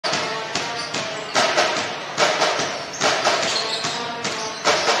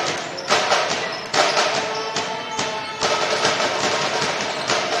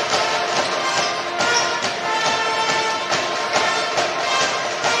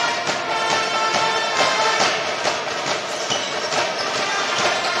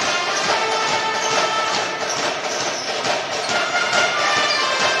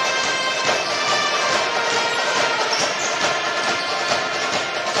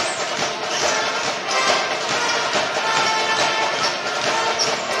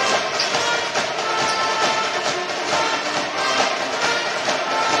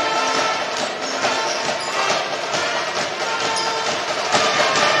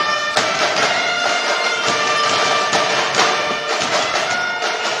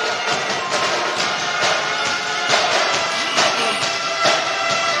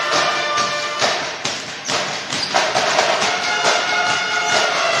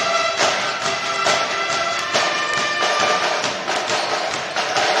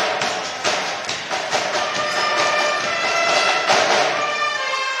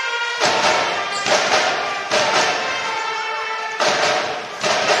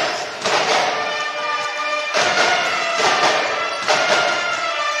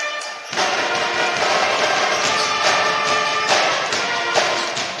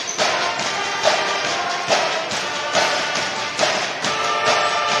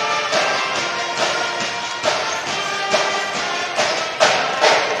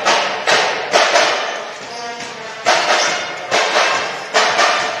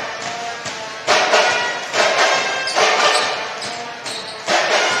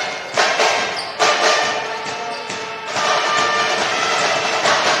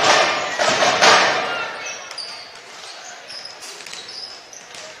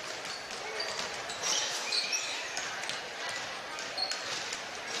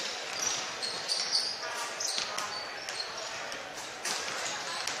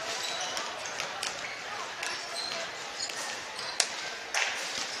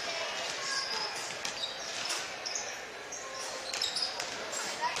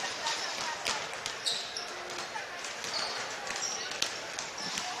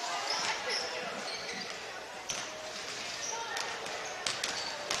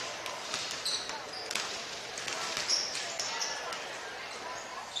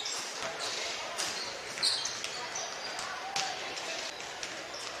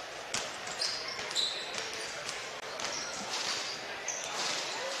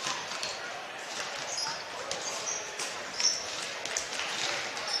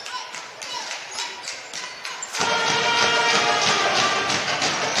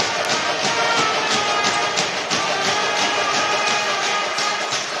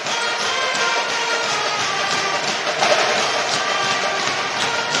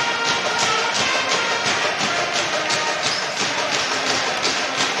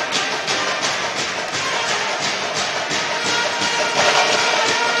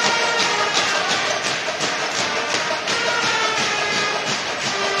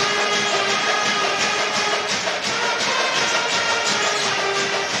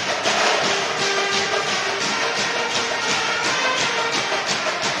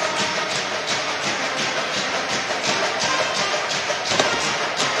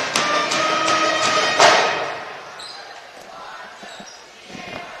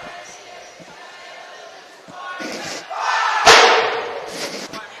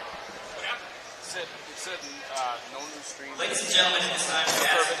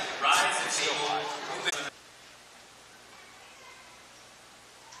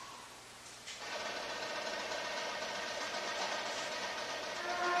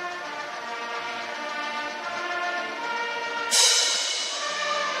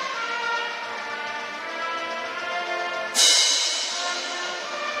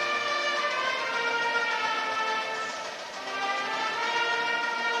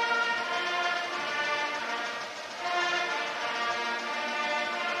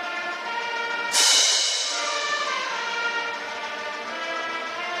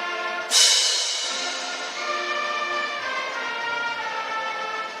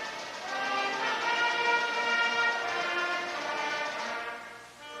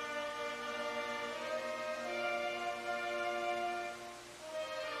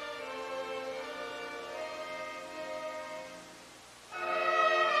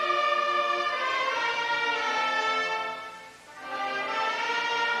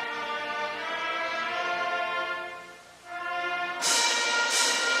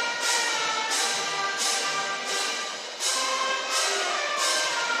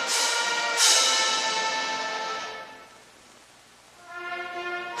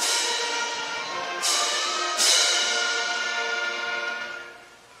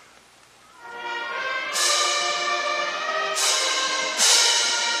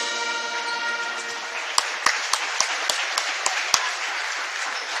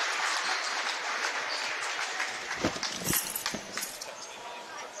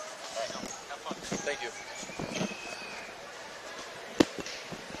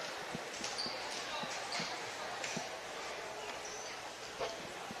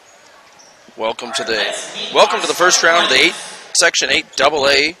Welcome to the first round of the Section 8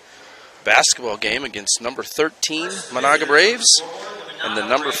 AA basketball game against number 13 Menahga Braves and the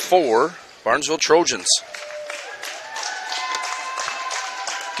number 4 Barnesville Trojans.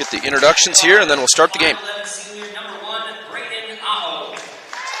 Get the introductions here and then we'll start the game.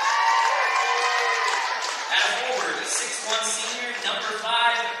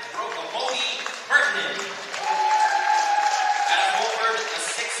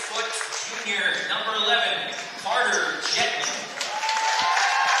 Number 11, Carter Jetman.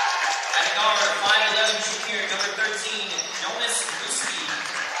 At guard, 5'11" junior, number 13, Jonas Ruski.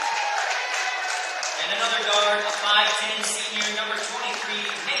 And another guard, a 5'10" senior, number 23,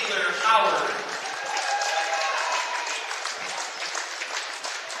 Taylor Howard.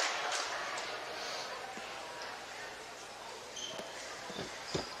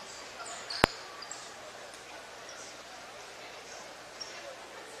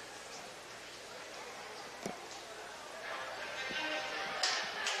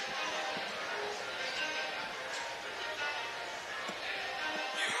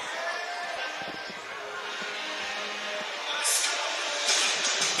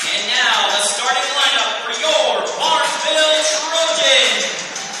 And now, the starting lineup for your Barnesville Trojans.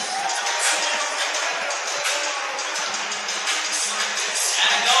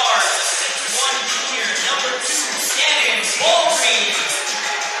 At guard, the 6'1" junior, number 2, Shannon Baldry.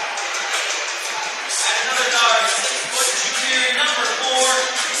 At another guard, 6' junior, number 4,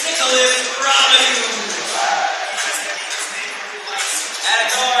 Nicholas Rabadu. At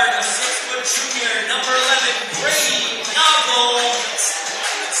a guard, a 6' junior, number 11, Brady Noggle.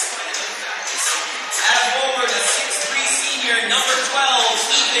 At a forward, a 6'3" senior, number 12,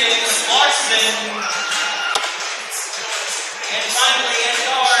 Ethan Larson. And finally, at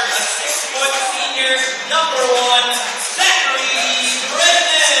guard, a 6' senior, number 1, Zachary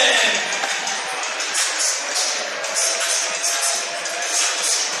Brennan.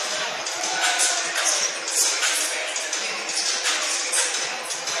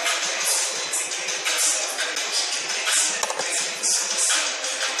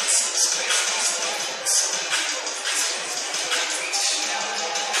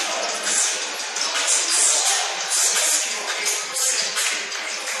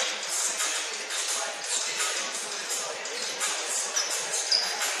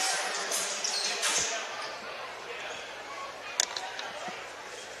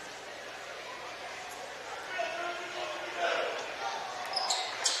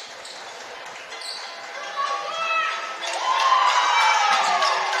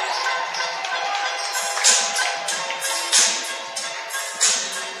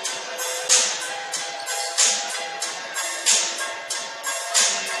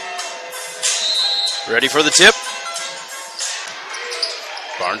 Ready for the tip?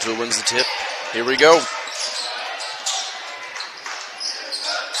 Barnesville wins the tip. Here we go.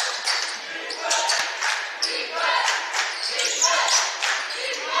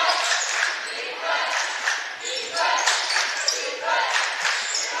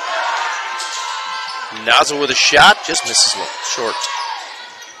 Nozzle with a shot, just misses short.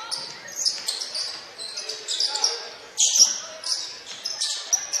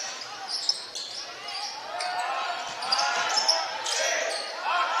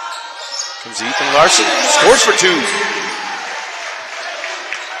 Comes Ethan Larson, scores for 2.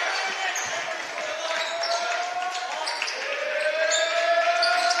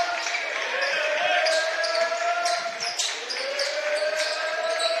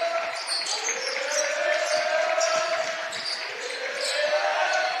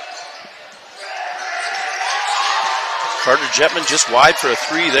 Carter Jetman just wide for a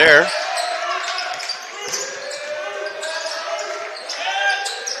 3 there.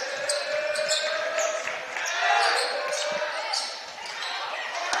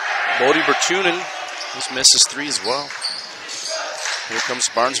 Bodie Bertunen just misses 3 as well. Here comes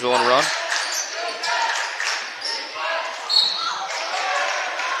Barnesville on a run.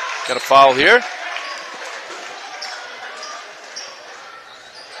 Got a foul here.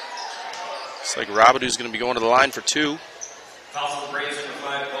 Looks like Rabadu's going to be going to the line for 2.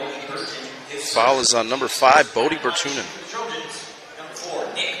 Foul is on number 5, Bodie Bertunen.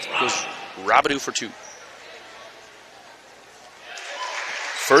 Goes Rabadu for 2.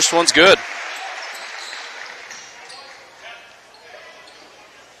 First one's good.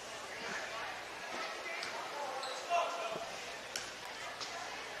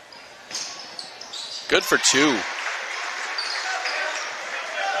 Good for 2.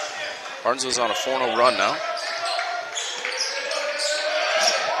 Barnesville's on a 4-0 run now.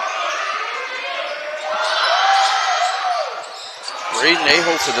 Braden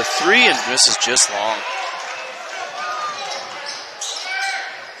Aho for the three and misses just long.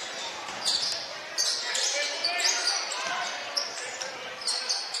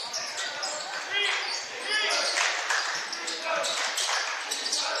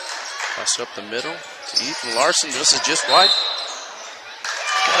 Pass up the middle to Ethan Larson. This is just wide.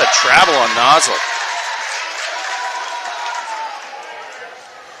 Got a travel on Noslick.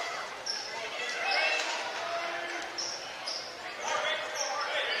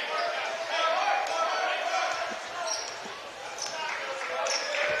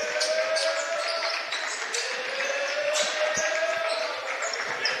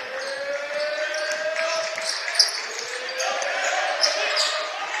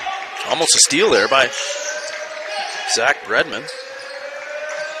 Almost a steal there by Zach Bredman.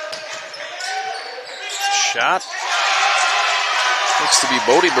 Shot. Looks to be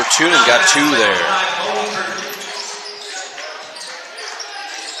Bodie Bertunen, got two there.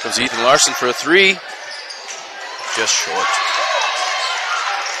 Comes Ethan Larson for a three. Just short.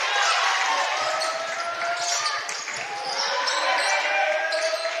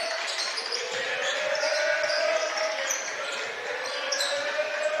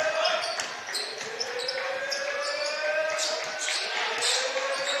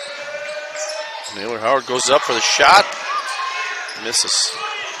 Naylor Howard goes up for the shot. Misses.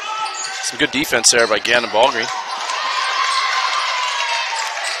 Some good defense there by Gannon Ballgreen.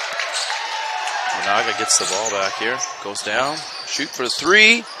 Menahga gets the ball back here. Goes down. Shoot for the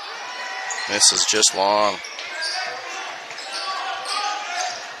three. Misses just long.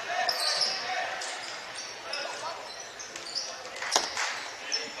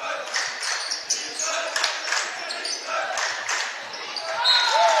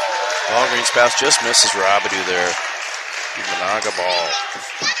 Ballgreen's pass just misses Robidoux there. The Menahga ball.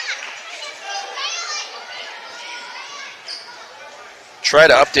 Try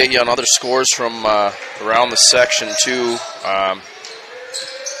to update you on other scores from around the section too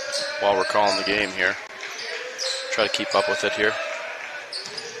while we're calling the game here. Try to keep up with it here.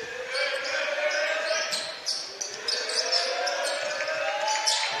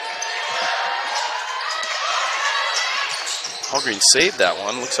 Ballgreen saved that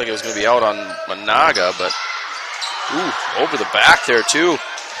one. Looks like it was going to be out on Menahga, but ooh, over the back there too.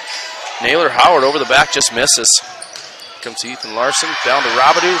 Naylor Howard over the back just misses. Comes Ethan Larson down to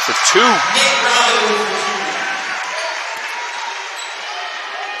Robidoux for two.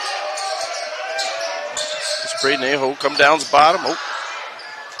 It's Braden Aho come down the bottom. Oh,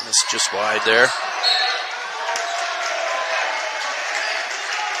 missed just wide there.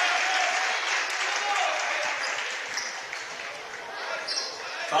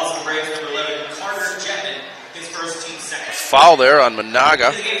 Fouls on Braves number 11, Carter Jetman, his first team second. Foul there on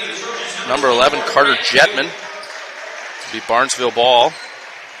Menahga. Number 11, Carter Jetman. Be Barnesville ball.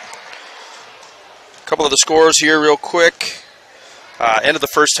 A couple of the scores here real quick. End of the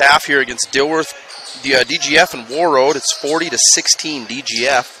first half here against Dilworth. The DGF and Warroad, it's 40-16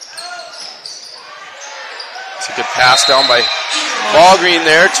 DGF. It's a good pass down by Ballgreen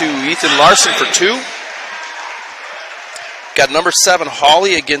there to Ethan Larson for two. Got number 7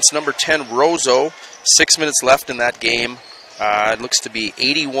 Holly against number 10 Roseau. 6 minutes left in that game. It looks to be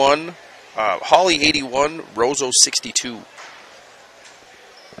 81. Holly 81, Roseau 62.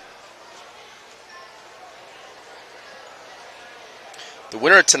 The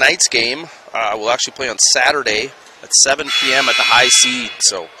winner of tonight's game will actually play on Saturday at 7 p.m. at the High Seed.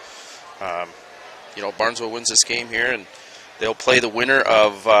 So, you know, Barnesville wins this game here, and they'll play the winner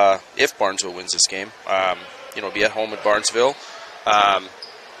of, if Barnesville wins this game, you know, be at home at Barnesville.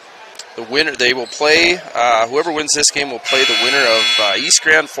 The winner, they will play, whoever wins this game will play the winner of East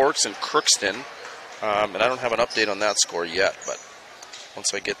Grand Forks and Crookston. And I don't have an update on that score yet, but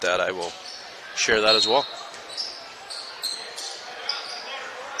once I get that, I will share that as well.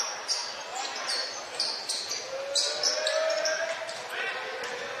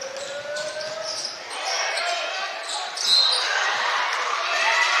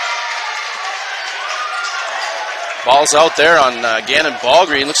 Ball's out there on Gannon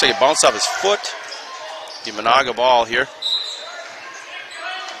Ballgreen. Looks like it bounced off his foot. The Menahga ball here.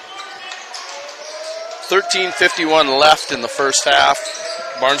 13:51 left in the first half.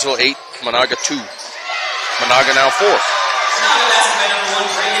 Barnesville 8, Menahga 2. Menahga now 4.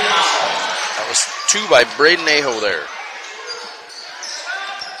 That was 2 by Braden Aho there.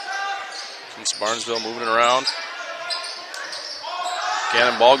 Since Barnesville moving it around.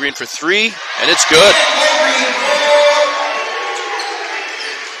 Gannon Ballgreen for 3, and it's good.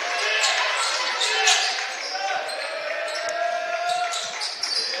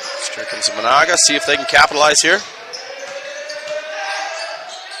 Here comes Menahga. See if they can capitalize here.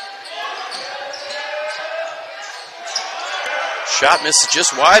 Shot misses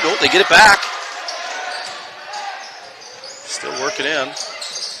just wide. Oh, they get it back. Still working in.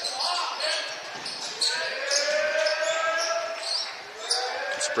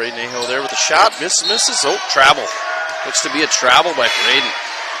 It's Braden Ahill there with a shot. Misses. Oh, travel. Looks to be a travel by Braden.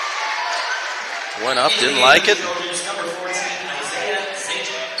 Went up, didn't like it.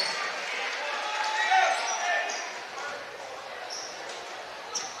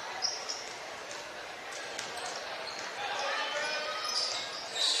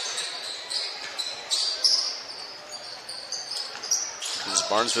 Comes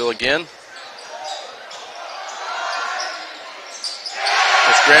Barnesville again.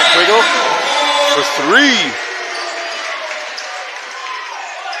 That's Grant Quiggle for three.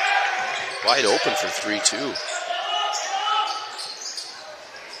 Wide open for 3-2.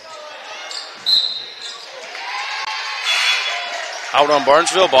 Out on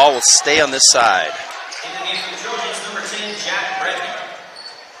Barnesville, ball will stay on this side. In the game for the Trojans, number 10, Jack Bredman.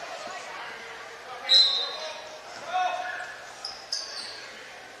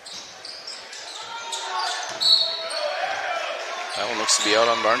 That one looks to be out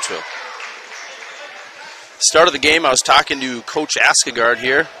on Barnesville. Start of the game, I was talking to Coach Askegard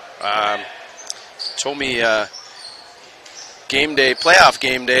here. Told me game day, playoff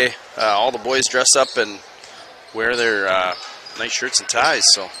game day, all the boys dress up and wear their nice shirts and ties.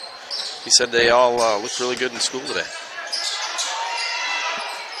 So he said they all look really good in school today.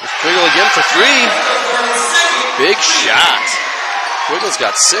 There's Quiggle again for three. Big shot. Quiggle's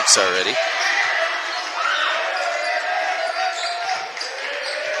got 6 already.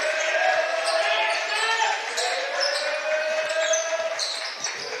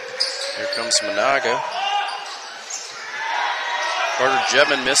 Here comes Menahga. Carter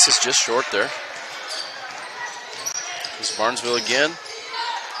Jebman misses just short there. This Barnesville again.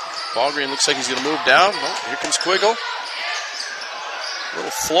 Ballgreen looks like he's going to move down. Oh, here comes Quiggle.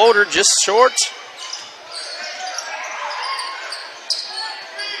 Little floater just short.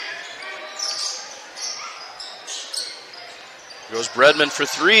 Goes Bredman for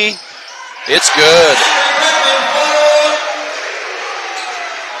three. It's good.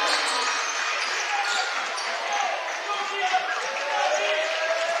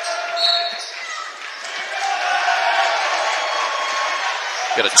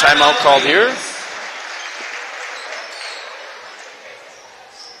 Got a timeout called here.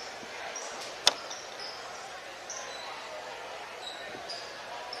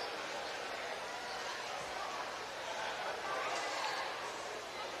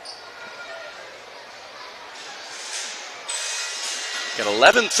 Got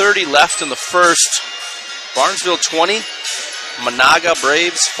 11:30 left in the first. Barnesville 20, Menahga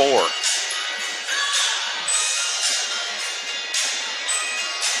Braves 4.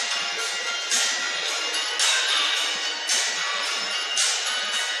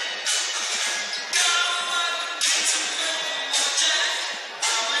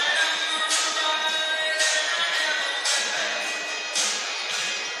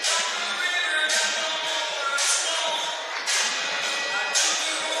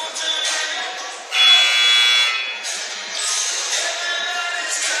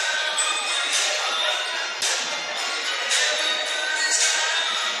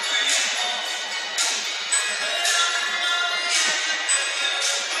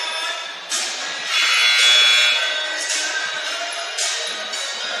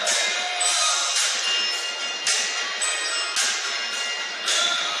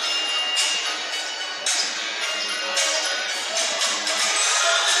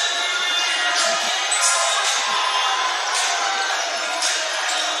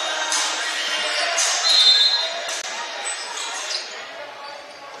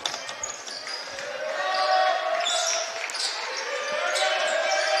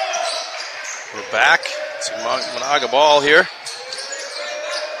 We're back. It's a Menahga ball here.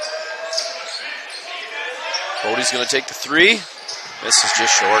 Bodie's going to take the three. This is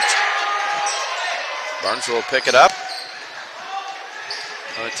just short. Barnesville will pick it up.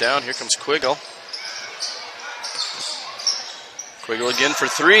 Run it down. Here comes Quiggle. Quiggle again for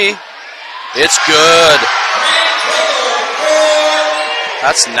three. It's good.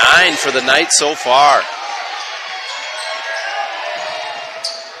 That's 9 for the night so far.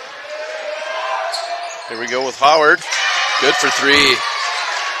 Here we go with Howard. Good for three. Answer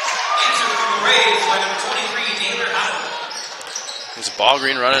from the Braves by number 23, Taylor Howard. There's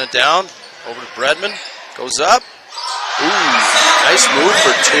Ballgreen running it down. Over to Bredman. Goes up. Ooh, nice move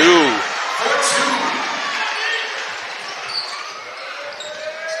for two.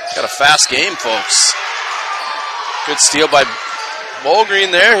 Got a fast game, folks. Good steal by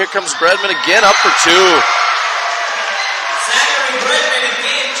Ballgreen there. Here comes Bredman again, up for two.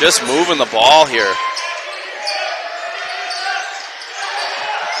 Just moving the ball here.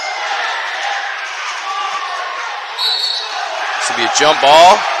 This will be a jump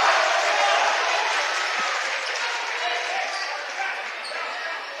ball.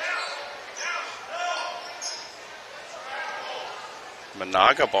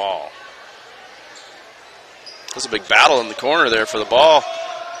 Menahga ball. There's a big battle in the corner there for the ball.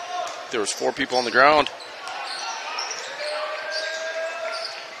 There was 4 people on the ground.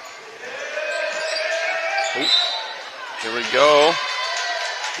 Oh, here we go.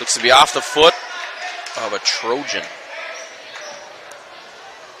 Looks to be off the foot of a Trojan.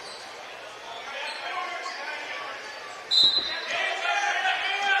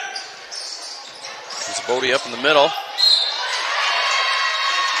 There's a Bodie up in the middle.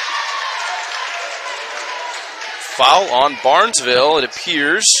 Foul on Barnesville, it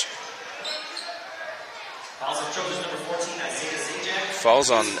appears.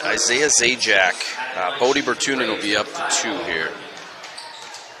 Fouls on Isaiah Zajac. Bodie Bertunen will be up for 2 here.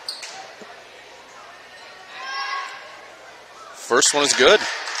 First one is good.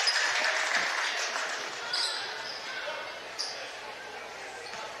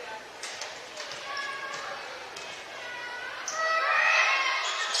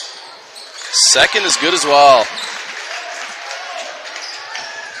 Second is good as well.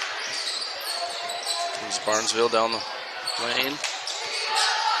 There's Barnesville down the lane.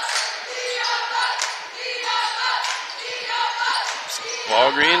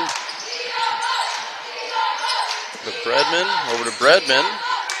 Walgreen. To Bredman. Over to Bredman.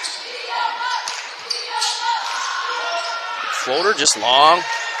 Floater just long.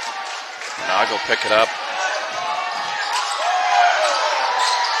 Now I'll go pick it up.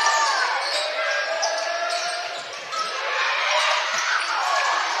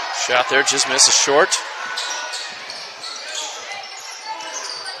 Shot there, just misses short.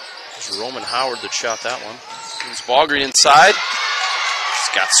 It's Roman Howard that shot that one. It's Walgreen inside.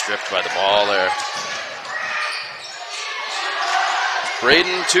 Just got stripped by the ball there.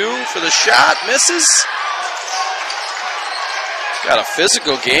 Braden, 2 for the shot, misses. Got a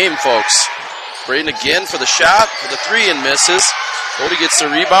physical game, folks. Braden again for the shot, for the 3 and misses. Bodie gets the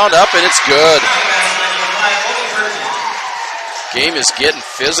rebound up and it's good. Game is getting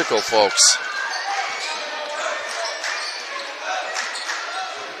physical, folks.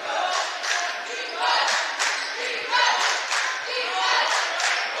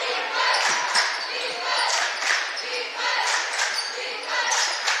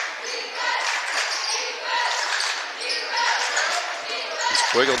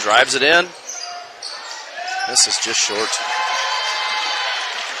 Wiggle drives it in. This is just short.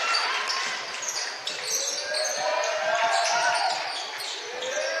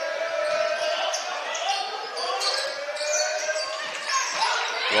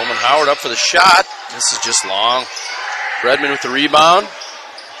 Roman Howard up for the shot. This is just long. Bredman with the rebound.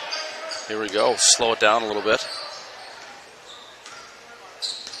 Here we go. Slow it down a little bit.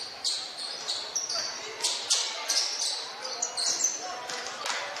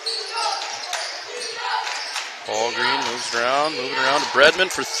 Walgreen moves around, moving around to Bredman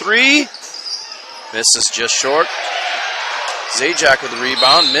for 3. Misses just short. Zajac with the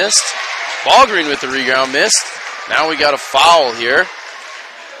rebound, missed. Walgreen with the rebound, missed. Now we got a foul here.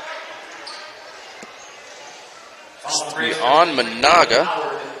 This will be on Menahga.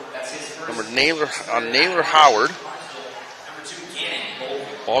 Naylor Howard.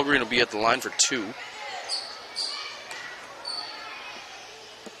 Walgreen will be at the line for 2.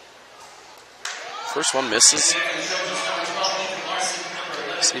 First one misses.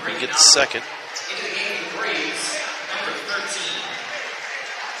 See if we can get the second.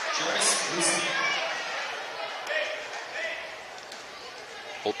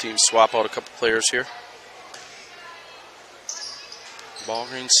 Both teams swap out a couple players here.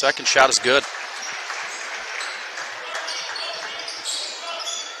 Walgreen's second shot is good.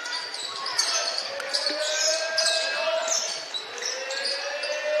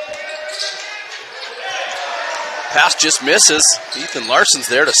 Pass just misses. Ethan Larson's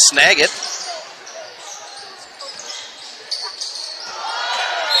there to snag it.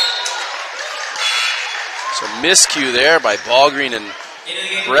 So miscue there by Walgreen and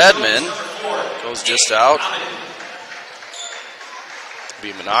Bredman. Goes just out. It'll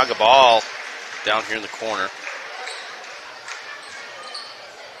be Menahga ball down here in the corner.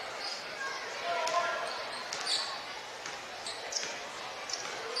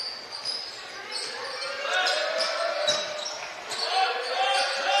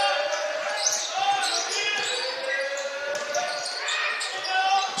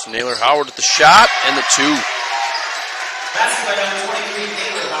 So Naylor Howard with the shot and the 2.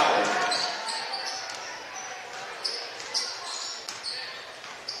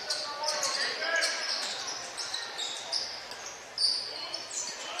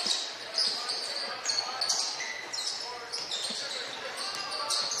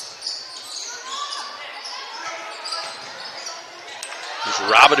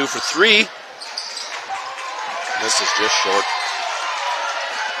 There's Rabadou for three. This is just short.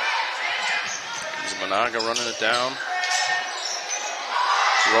 There's Menahga running it down.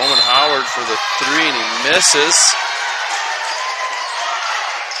 Roman Howard for the three, and he misses.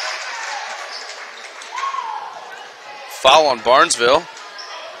 Foul on Barnesville.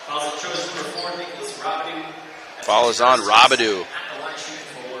 Foul is on Rabadou.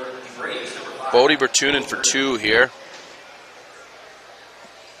 Bodie Bertunen for two here.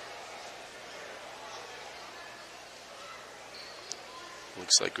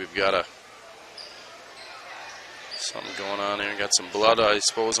 Looks like we've got something going on there. Got some blood, I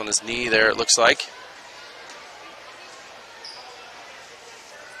suppose, on his knee there, it looks like.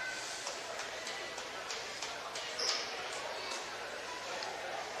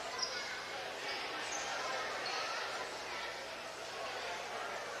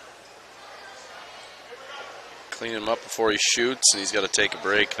 Clean him up before he shoots, and he's got to take a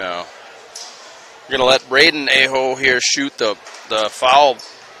break now. We're going to let Braden Aho here shoot the foul,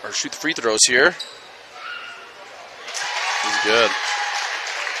 or shoot the free throws here. He's good.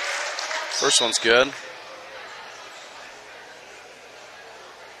 First one's good.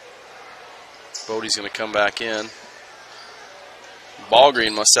 Bodie's going to come back in.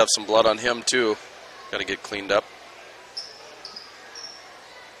 Ballgreen must have some blood on him too. Got to get cleaned up.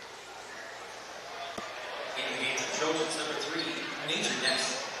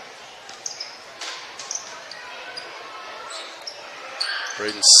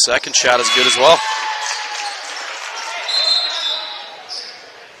 Braden's second shot is good as well.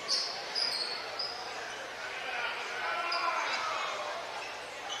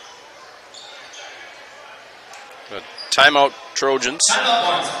 Good. Timeout, Trojans.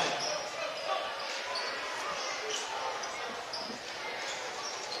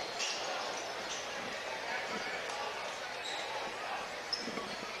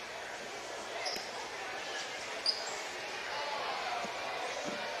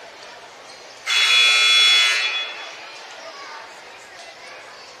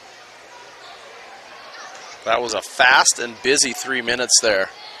 That was a fast and busy 3 minutes there.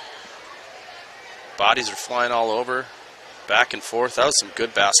 Bodies are flying all over, back and forth. That was some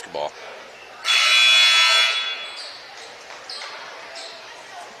good basketball.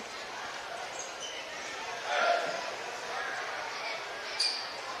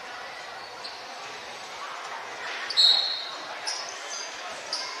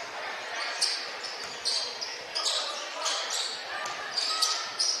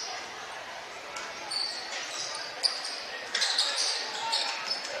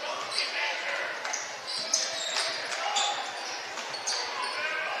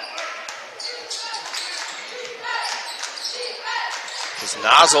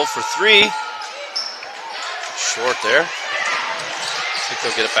 Nozzle for three. Short there. I think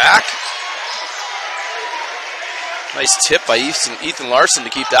they'll get it back. Nice tip by Ethan Larson to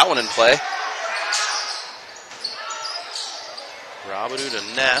keep that one in play. Rabadou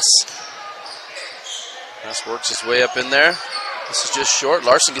to Ness. Ness works his way up in there. This is just short.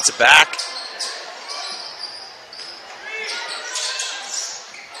 Larson gets it back.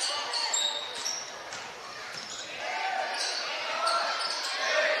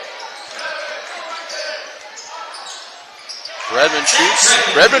 Redmond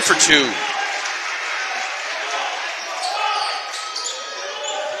shoots. Redmond for two.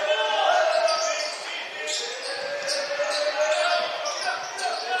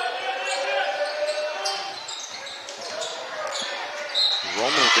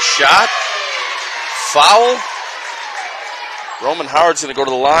 Roman with the shot. Foul. Roman Howard's going to go to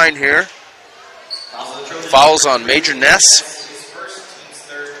the line here. Fouls on Major Ness.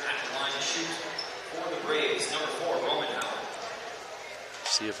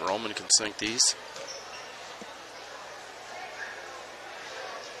 See if Roman can sink these.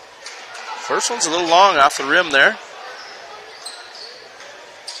 First one's a little long off the rim there.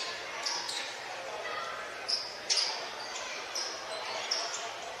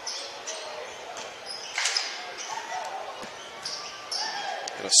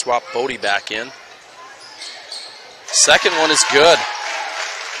 Gonna swap Bodie back in. Second one is good.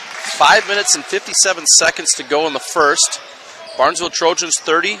 5 minutes and 57 seconds to go in the first. Barnesville Trojans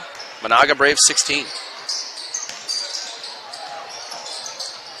 30, Menahga Braves 16.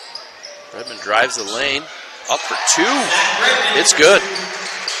 Redmond drives the lane, Up for two. It's good.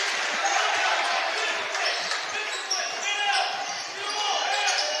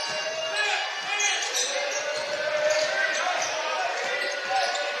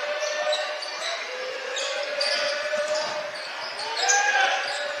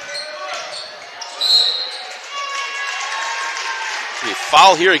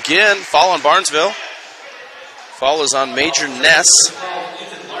 Foul here again. Foul on Barnesville. Foul is on Major Ness.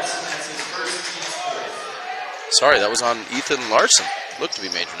 Sorry, that was on Ethan Larson. Looked to be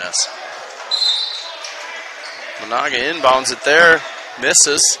Major Ness. Menahga inbounds it there.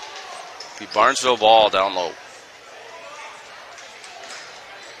 Misses. Be Barnesville ball down low.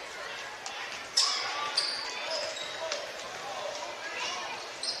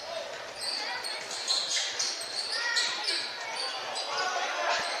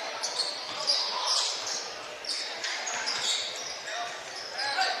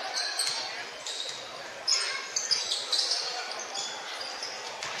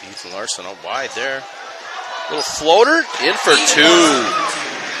 Ethan Larson out wide there. Little floater, in for two.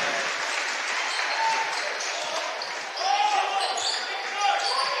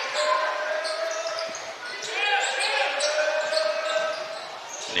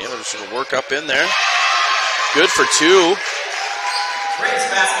 Naylor's going to work up in there. Good for two. Great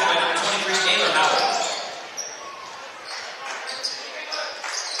basketball by number 23, Naylor Howard.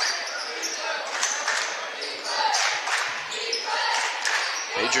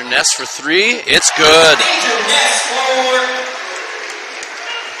 Major Ness for three. It's good. Major Ness forward.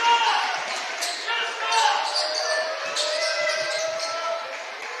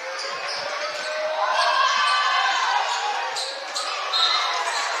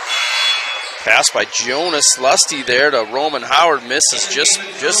 Pass by Jonas Lusty there to Roman Howard. Misses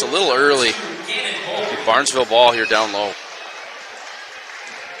just a little early. Barnesville ball here down low.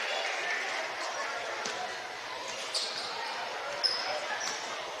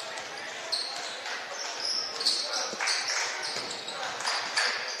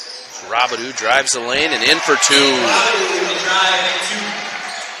 Rabadou drives the lane and in for two.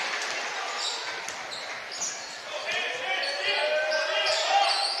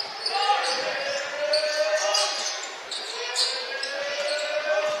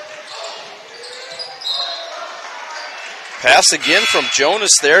 Pass again from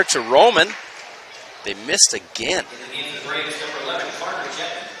Jonas there to Roman. They missed again.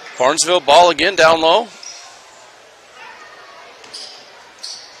 Barnesville ball again down low.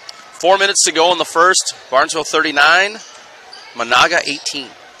 4 minutes to go in the first. Barnesville 39, Menahga 18.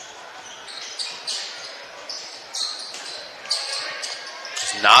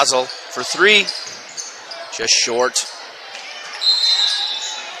 Nozzle for three, just short.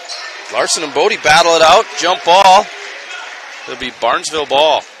 Larson and Bodie battle it out, jump ball. It'll be Barnesville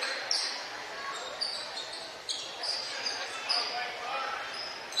ball.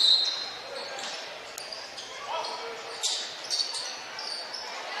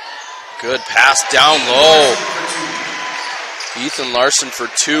 Good pass down low. Ethan Larson for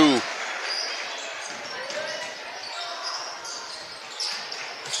two.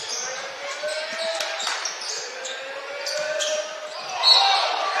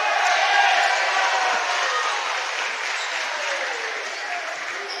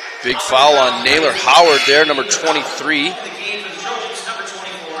 Big foul on Naylor Howard there, number 23.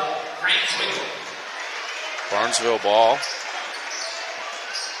 Barnesville ball.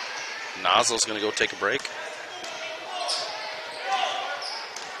 Nozzle's going to go take a break.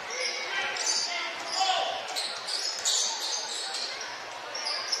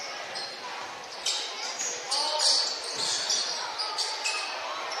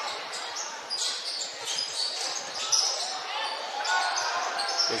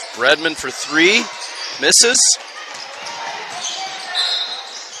 Goes Bredman for three. Misses.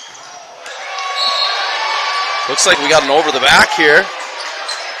 Looks like we got an over the back here.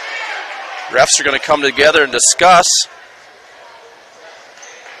 Refs are going to come together and discuss.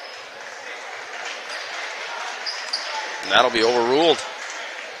 And that'll be overruled.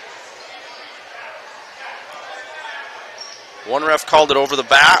 One ref called it over the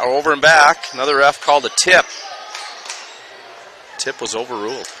back, or over and back. Another ref called a tip. Tip was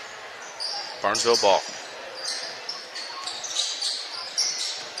overruled. Barnesville ball.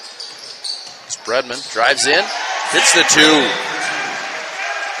 It's Bredman, drives in, hits the two.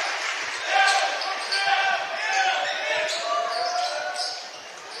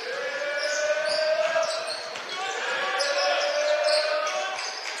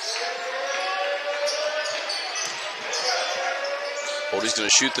 Bodie's going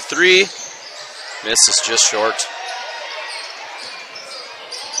to shoot the three. Misses just short.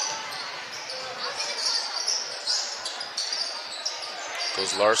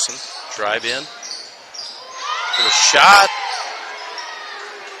 Goes Larson, drive in. For the shot.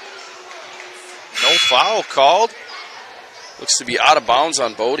 No foul called. Looks to be out of bounds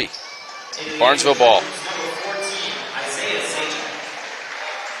on Bodie. Barnesville ball.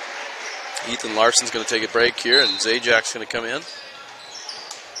 Ethan Larson's going to take a break here, and Zajak's going to come in.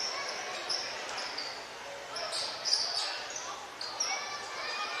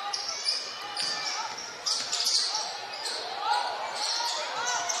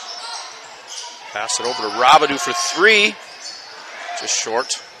 Pass it over to Rabadou for three. Just short.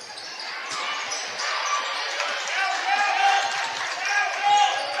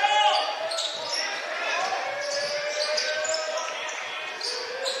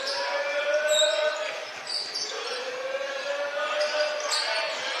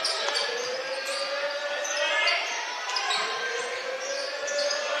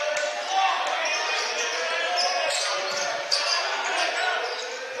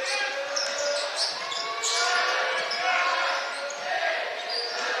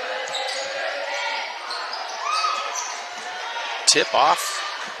 Tip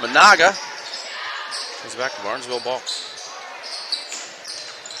off. Menahga goes back to Barnesville ball.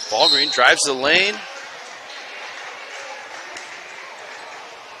 Ball green drives the lane.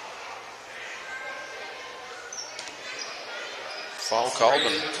 Foul called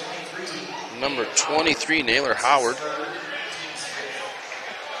on number 23, Naylor Howard.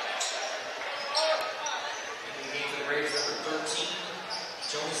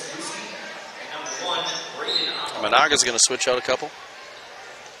 Menahga's going to switch out a couple.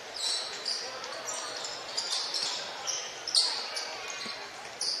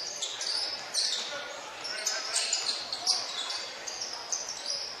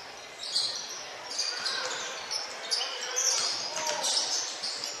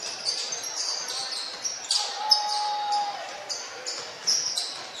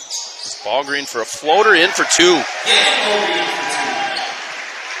 Ball green for a floater, in for two.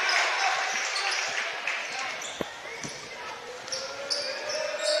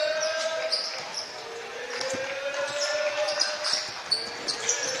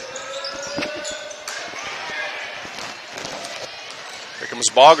 Here comes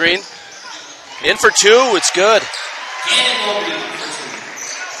ball green. In for two, it's good.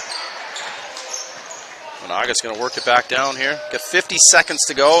 Menahga's going to work it back down here. Got 50 seconds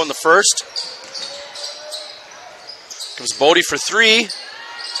to go in the first. Comes Bodie for three,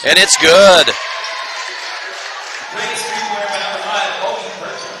 and it's good.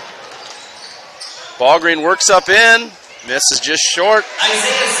 Ball green works up in, misses just short.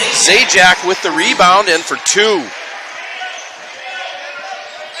 Zajac with the rebound, in for two.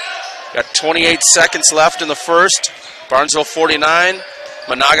 Got 28 seconds left in the first. Barnesville 49,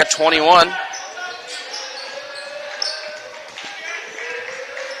 Menahga 21.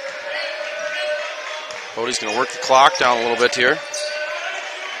 Bodie's going to work the clock down a little bit here.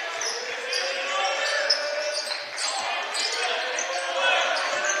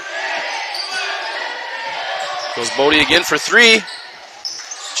 Goes Bodie again for three.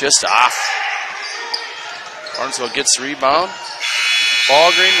 Just off. Barnesville gets the rebound.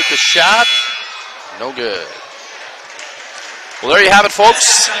 Ball green with the shot. No good. Well, there you have it,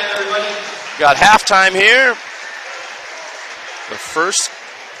 folks. Got halftime here. The first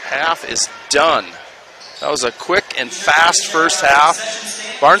half is done. That was a quick and fast first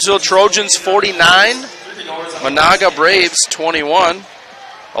half. Barnesville Trojans 49, Menahga Braves 21.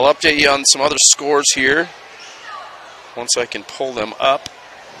 I'll update you on some other scores here once I can pull them up.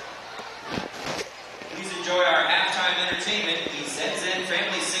 Please enjoy our halftime entertainment, the Zen Zen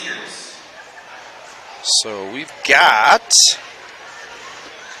Family Singers. So we've got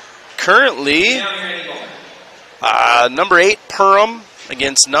currently number 8 Perham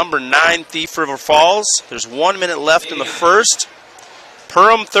against number 9 Thief River Falls. There's 1 minute left in the first.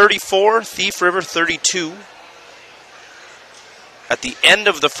 Perham 34, Thief River 32. At the end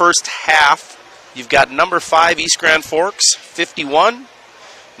of the first half, you've got number 5 East Grand Forks 51,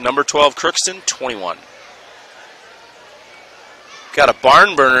 number 12 Crookston 21. Got a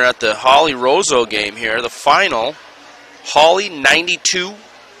barn burner at the Holly Roseau game here. The final, Holly 92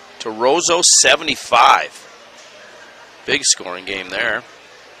 to Roseau 75. Big scoring game there.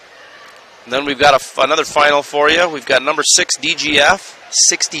 And then we've got another final for you. We've got number 6 DGF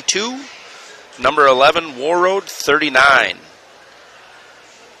 62, number 11 Warroad 39.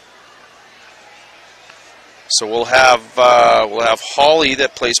 So we'll have Holly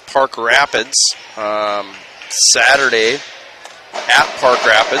that plays Park Rapids Saturday at Park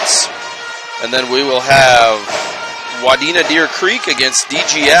Rapids, and then we will have Wadena Deer Creek against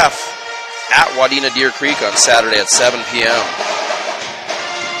DGF at Wadena Deer Creek on Saturday at 7 p.m.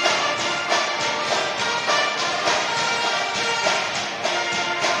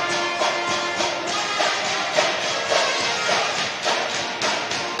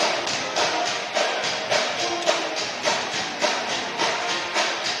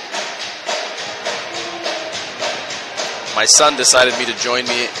 my son decided to join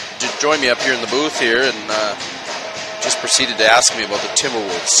me up here in the booth here, and just proceeded to ask me about the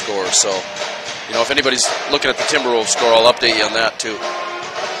Timberwolves score. So, you know, if anybody's looking at the Timberwolves score, I'll update you on that too.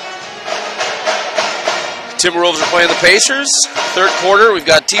 Timberwolves are playing the Pacers. Third quarter, we've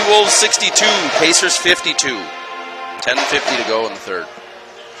got T-Wolves 62, Pacers 52. 10:50 to go in the third.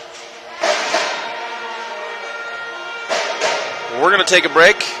 We're going to take a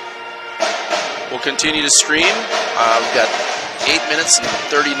break. We'll continue to stream. We've got 8 minutes and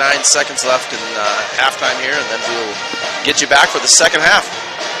 39 seconds left in halftime here, and then we'll get you back for the second half.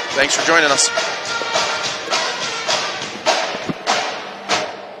 Thanks for joining us.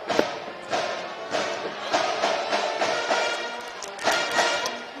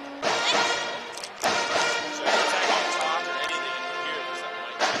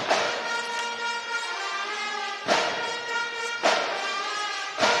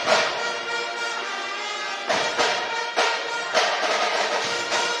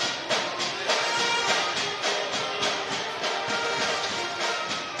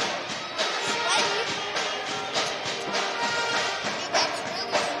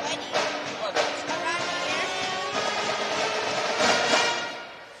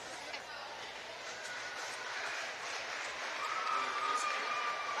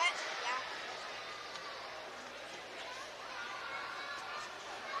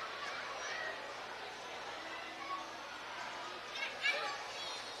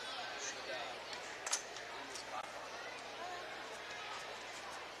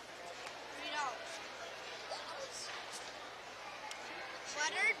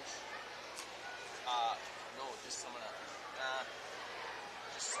 Buttered? No, just some of that.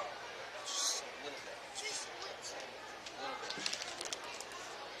 Just a little bit. Just a little.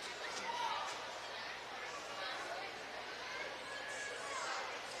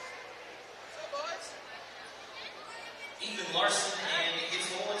 Ethan Larson and his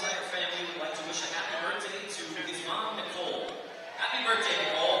whole entire family would like to wish a happy birthday to his mom, Nicole. Happy birthday,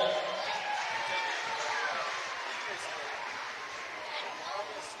 Nicole.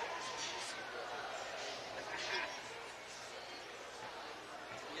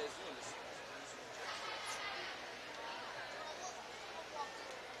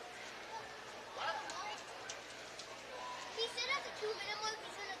 He said at the 2-minute mark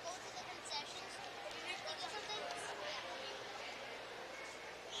he's gonna go to the concessions. Did you get something?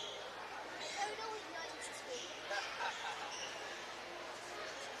 I know he's not interested.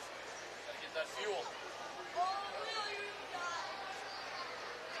 Gotta get that fuel. Oh, really? Not.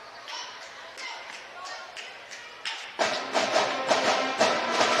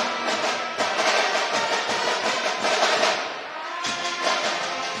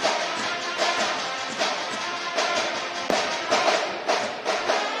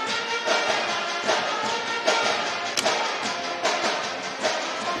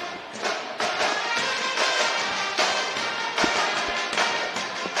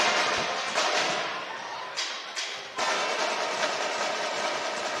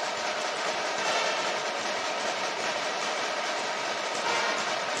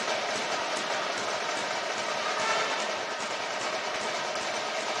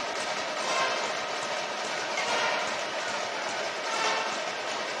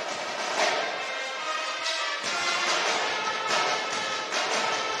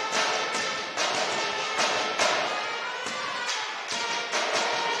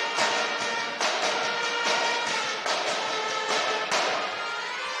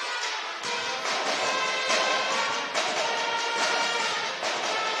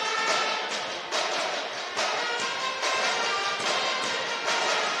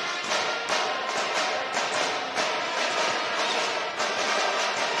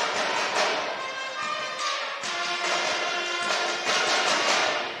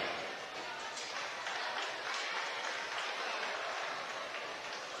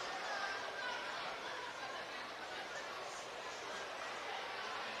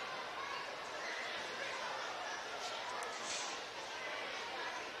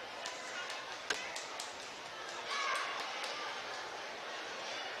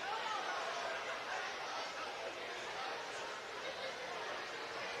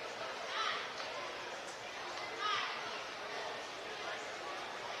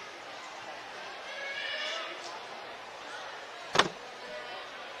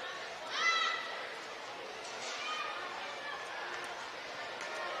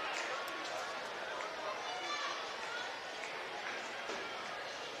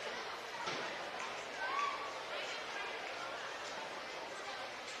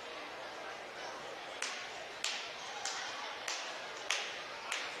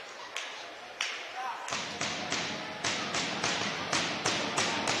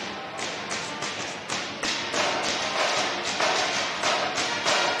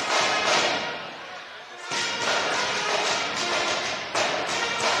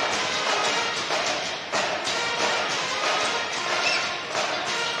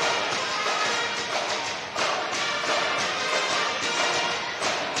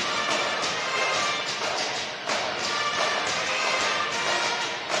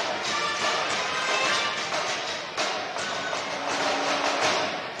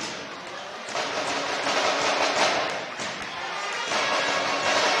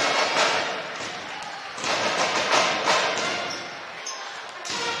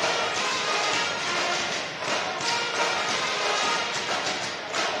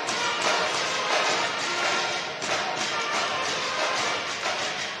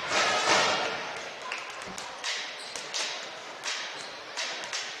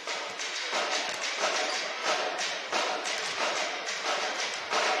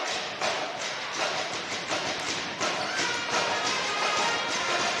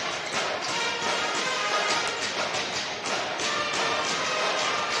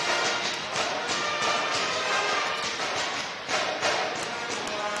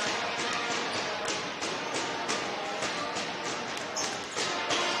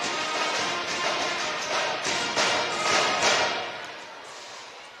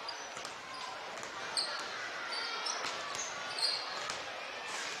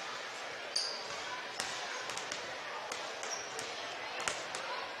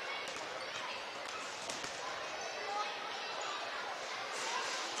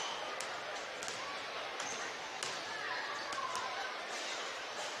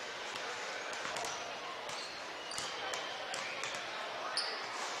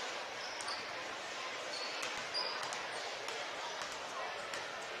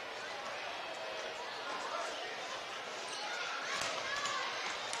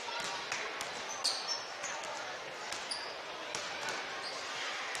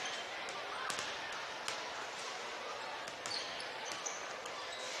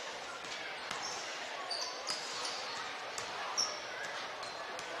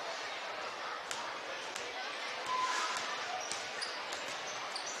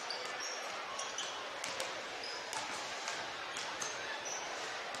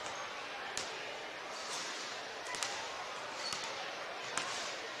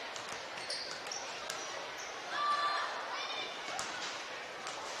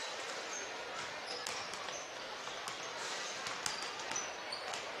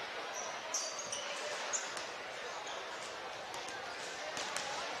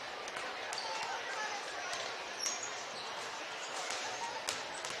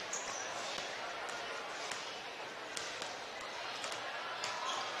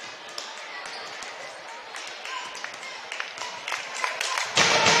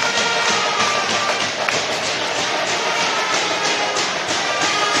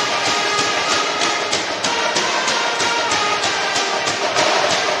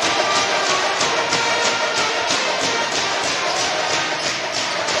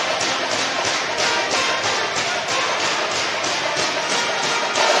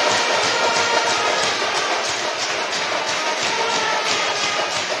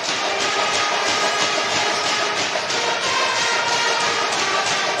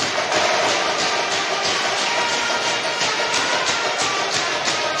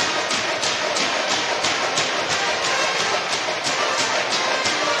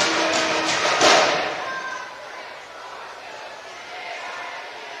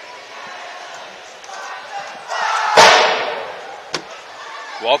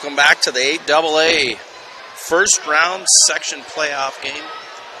 Welcome back to the 8AA first round section playoff game.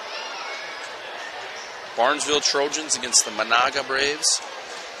 Barnesville Trojans against the Menahga Braves.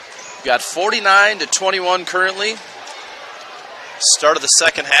 We've got 49-21 currently. Start of the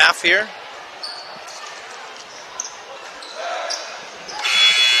second half here.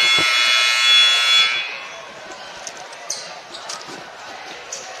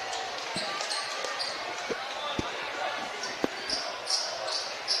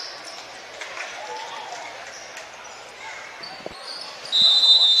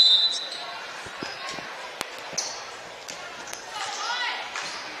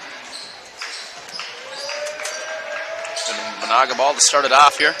 Menahga ball to start it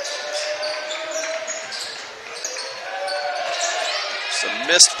off here. Just a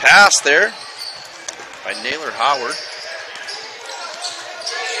missed pass there by Naylor Howard.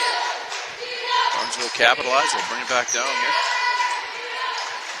 Barnesville capitalize. They'll bring it back down here.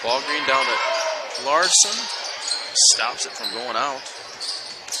 Ball green down to Larson. Stops it from going out.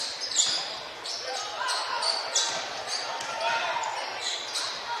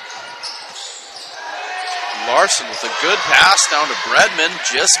 Larson with a good pass down to Bredman,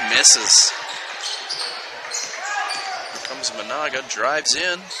 just misses. Here comes Menahga, drives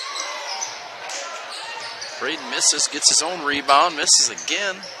in. Braden misses, gets his own rebound, misses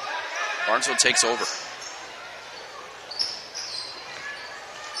again. Barnesville takes over.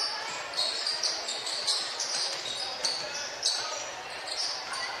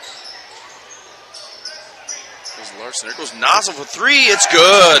 There's Larson, there goes Nozzle for three, it's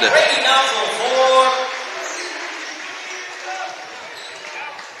good.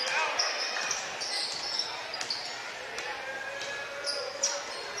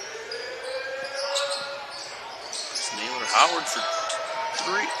 Howard for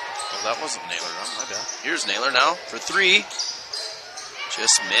three. Oh, that wasn't Naylor. Oh, my bad. Here's Naylor now for three.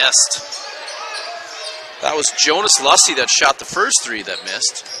 Just missed. That was Jonas Lussey that shot the first three that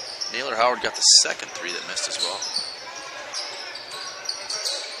missed. Naylor Howard got the second three that missed as well.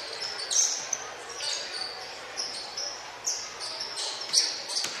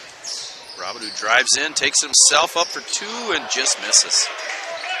 Robidou drives in, takes himself up for two, and just misses.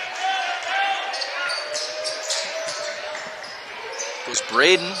 Goes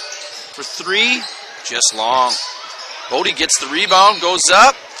Braden for three, just long. Bodie gets the rebound, goes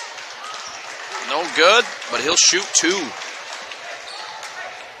up. No good, but he'll shoot two.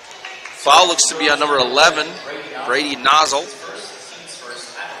 Foul looks to be on number 11, Brady Nozzle.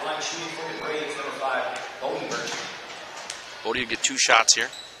 Bodie will get two shots here.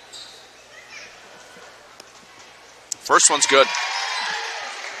 First one's good.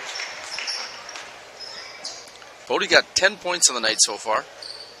 Bodie got 10 points on the night so far.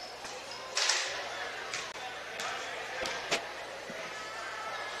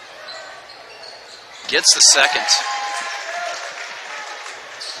 Gets the second.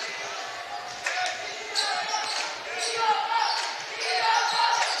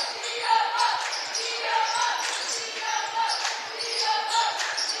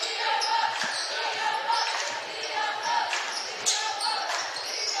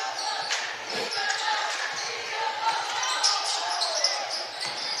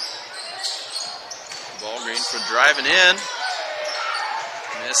 Ballgreen for driving in.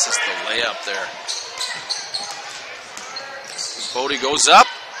 Misses the layup there. Bodie goes up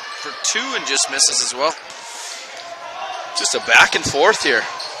for two and just misses as well. Just a back and forth here.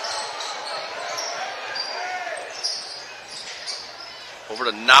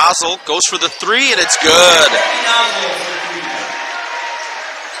 Over to Nozzle, goes for the three, and it's good.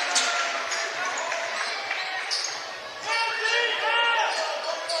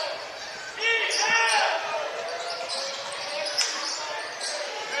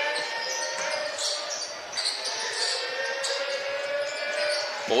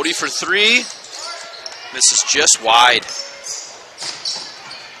 Bodie for three, misses just wide.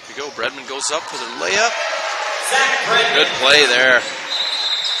 Here we go, Bredman goes up for the layup. Good play there.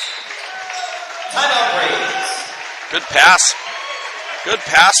 Good pass. Good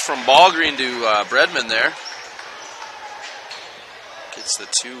pass from Ballgreen to Bredman there. Gets the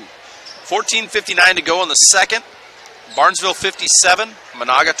two. 14:59 to go in the second. Barnesville 57,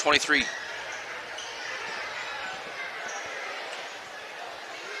 Menahga 23.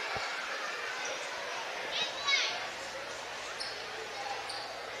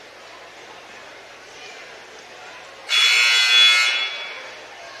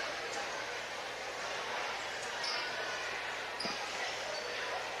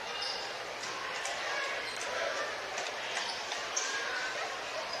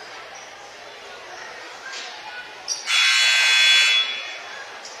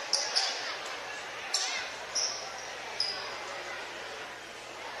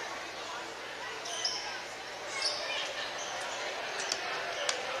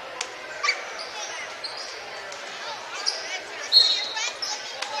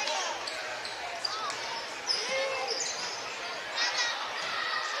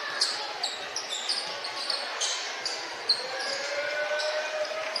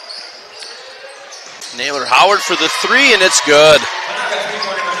 Naylor Howard for the three, and it's good. Menahga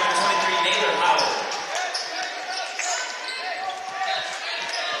three-pointer by number 23, Naylor Howard.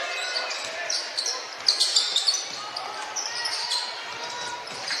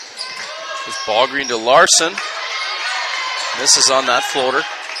 This ball green to Larson. Misses on that floater.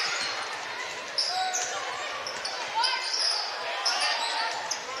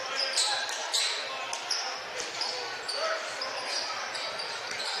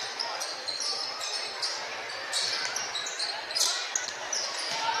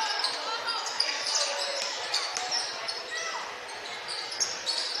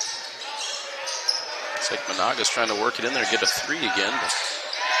 Looks like Menahga's trying to work it in there, get a three again.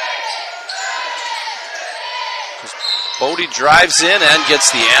 Bodie drives in and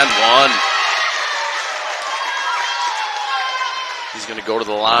gets the and one. He's going to go to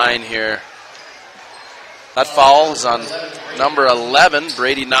the line here. That foul is on number 11,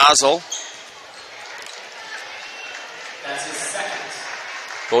 Brady Nozzle. That's his second.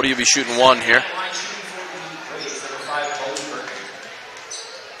 Bodie will be shooting one here. Line shooting for the Braves, number 5, Bodie Berger.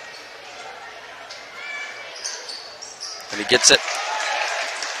 And he gets it.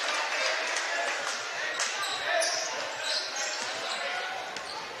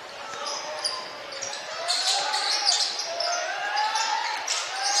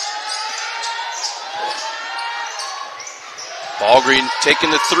 Ballgreen taking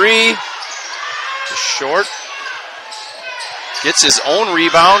the three. Just short. Gets his own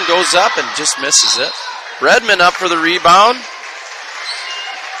rebound, goes up and just misses it. Redmond up for the rebound.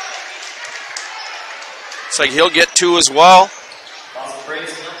 Looks like he'll get two as well.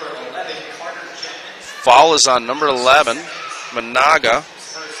 Braves, number 11, Carter Jetman. Foul is on number 11, Menahga,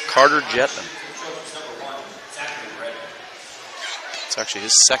 Carter Jetman. Number 1, Zachary Redmond. It's actually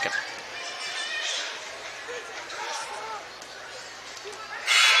his second.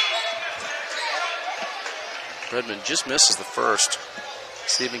 Redmond just misses the first.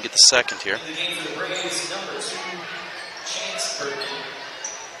 See if he can get the second here. In the game for the Braves, number 2, Chance Bergman.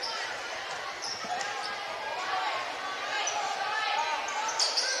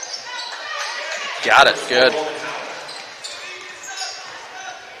 Got it, good.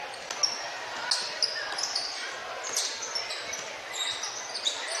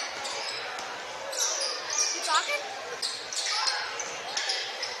 You talking?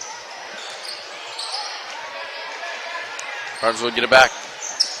 Barnesville will get it back.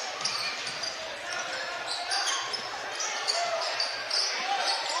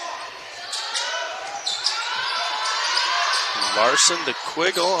 Larson to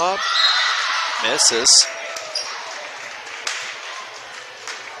Quiggle up. Misses.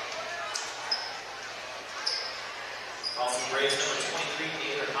 Also Braves, number 23,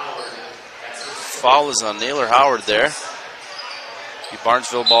 Naylor Howard. That's his Foul is on Naylor Howard there. The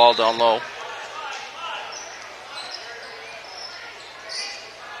Barnesville ball down low.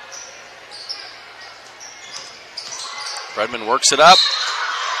 Redmond works it up.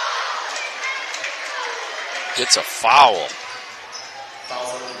 Gets a foul.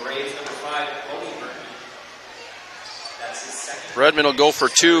 Fouls on the Braves, number 5, Bodie Berger. That's his second. Redmond will go for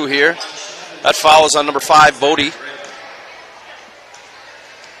two here. That foul is on number 5, Bodie.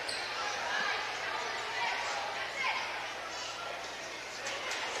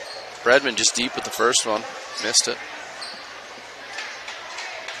 Redmond just deep with the first one. Missed it.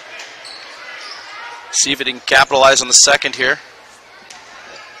 See if it can capitalize on the second here.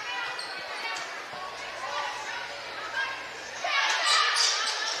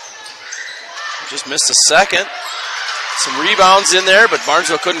 Just missed a second. Some rebounds in there, but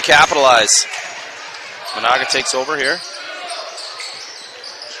Barnesville couldn't capitalize. Menahga takes over here.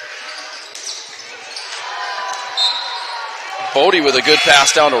 Bodie with a good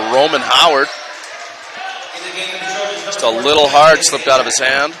pass down to Roman Howard. Just a little hard, slipped out of his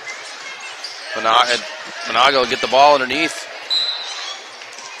hand. Menahga will get the ball underneath.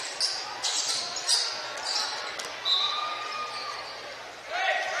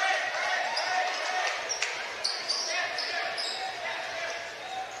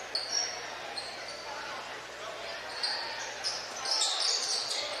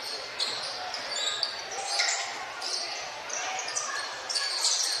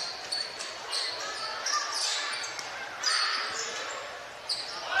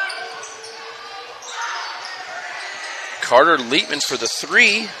 Carter Leitman for the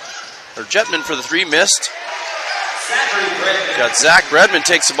three, or Jetman for the three, missed. Got Zach Redmond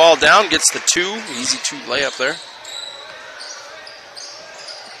takes the ball down, gets the two, easy two layup there.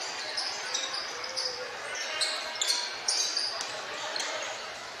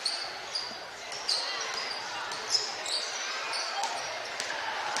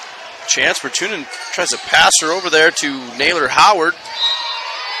 chance. Bertunen tries to pass her over there to Naylor Howard.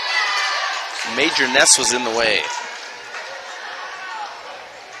 Major Ness was in the way.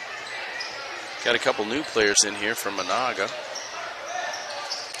 Got a couple new players in here from Menahga.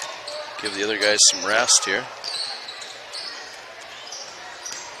 Give the other guys some rest here.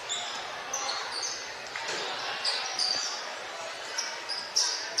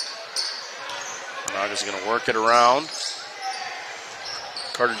 Menahga's going to work it around.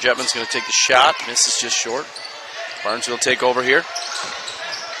 Carter Jetman's going to take the shot. Misses just short. Barnesville take over here.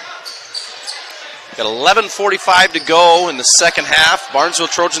 Got 11:45 to go in the second half. Barnesville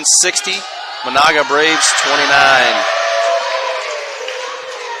Trojans 60. Menahga Braves 29.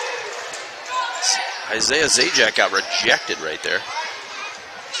 Isaiah Zajac got rejected right there.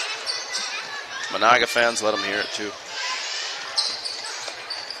 Menahga fans, let them hear it too.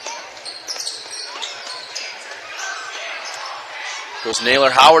 Goes Naylor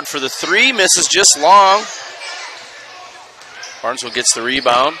Howard for the three, misses just long. Barnesville gets the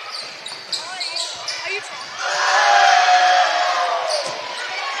rebound.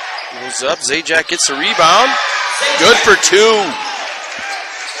 Goes up, Zajac gets the rebound. Good for two.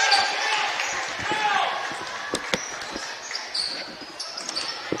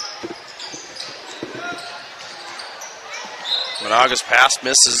 Menahga's pass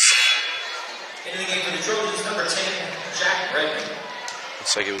misses. In the game for the Trojans, number 10, Jack Redmond.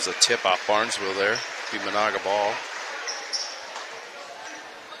 Looks like it was a tip off Barnesville there. Be Menahga ball.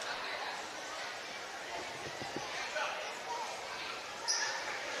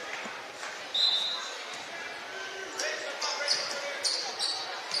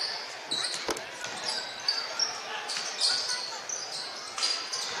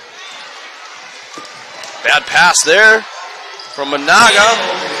 Bad pass there from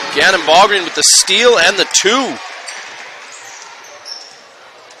Menahga. Gannon Ballgreen with the steal and the two.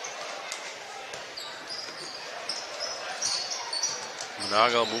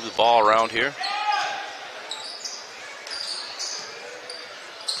 Menahga will move the ball around here.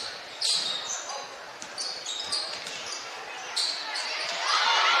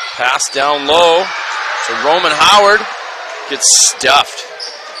 Pass down low to Roman Howard. Gets stuffed.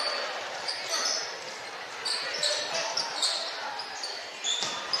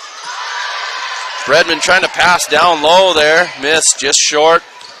 Redmond trying to pass down low there. Missed just short.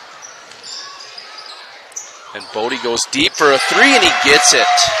 And Bodie goes deep for a three, and he gets it.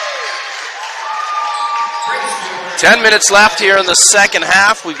 10 minutes left here in the second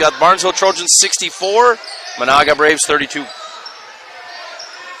half. We've got Barnesville Trojans 64, Menahga Braves 32.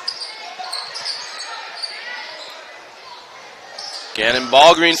 Gannon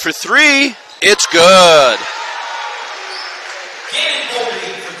Ballgreen for three. It's good. Gannon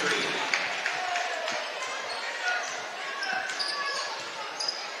Ballgreen for three.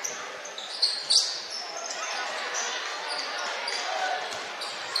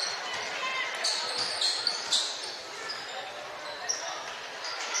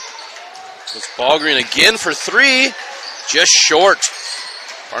 It's Ballgreen again for three. Just short.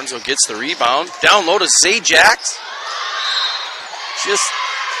 Barnesville gets the rebound. Down low to Zajac. Just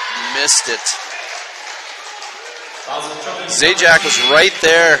missed it. Zajac was right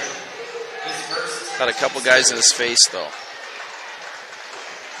there. Got a couple guys in his face, though.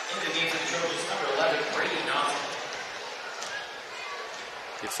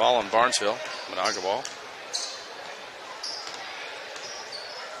 They fall on Barnesville. Menahga ball.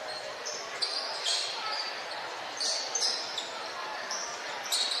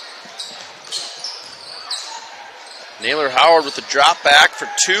 Naylor Howard with the drop back for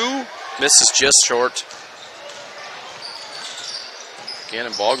two. Misses just short.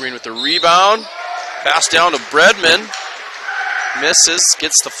 Gannon Ballgreen with the rebound. Pass down to Bredman. Misses.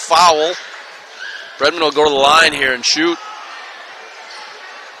 Gets the foul. Bredman will go to the line here and shoot.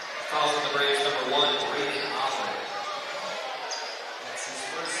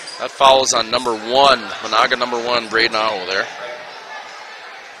 That foul is on number one. Menahga number one, Braden Aho there.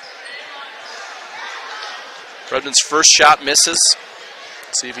 Bredman's first shot misses.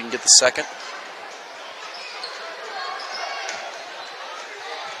 Let's see if he can get the second.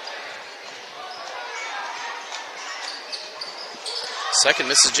 Second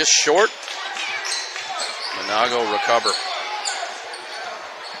misses just short. Menahga will recover.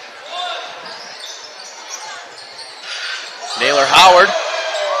 Naylor Howard.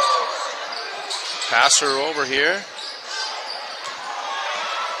 Pass her over here.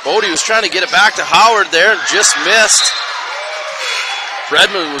 Bodie was trying to get it back to Howard there, just missed.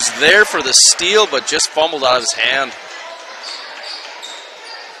 Bredman was there for the steal, but just fumbled out of his hand.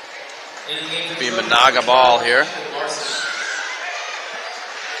 Be Menahga ball here.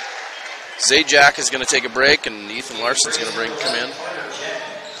 Zajac is going to take a break, and Ethan Larson's going to come in.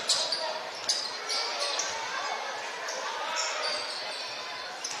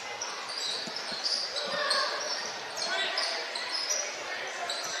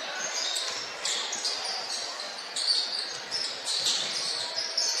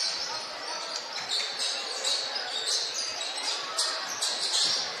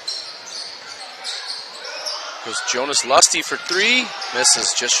 Goes Jonas Lusty for 3,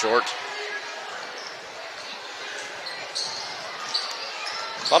 misses just short.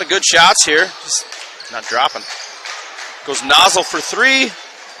 A lot of good shots here, just not dropping. Goes Nozzle for 3,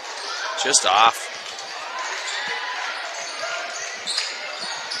 just off.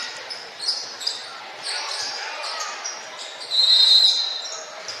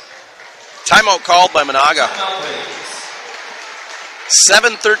 Timeout called by Menahga.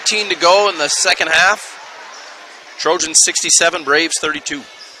 7:13 to go in the second half. Trojans 67, Braves 32.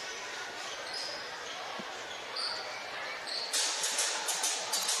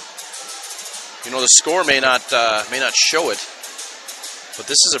 You know, the score may not show it, but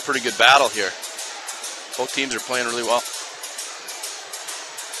this is a pretty good battle here. Both teams are playing really well.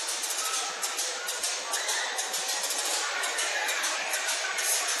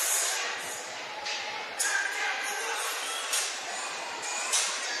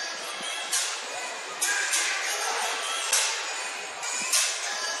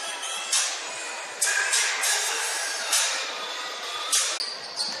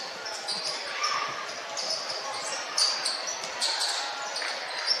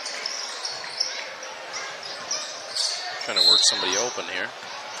 Trying to work somebody open here.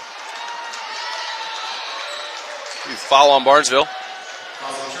 You foul on Barnesville.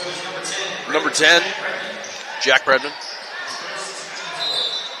 Number 10, Jack Bredman.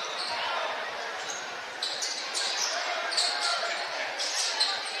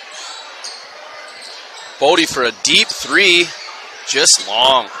 Bodie for a deep 3, just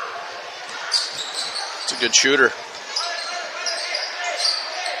long. It's a good shooter.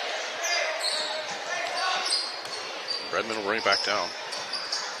 Redmond will bring it back down.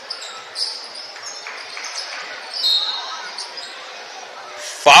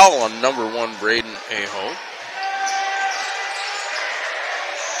 Foul on number 1, Braden Aho.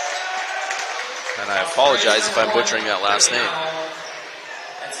 And I apologize if I'm butchering that last name.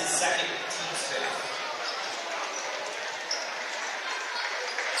 That's his second team's fifth.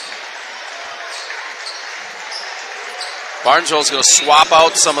 Barnesville's going to swap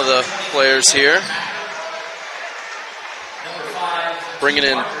out some of the players here. Bringing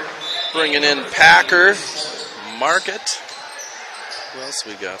in Packer, Market. Who else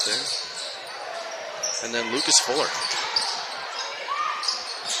we got there? And then Lucas Fuller.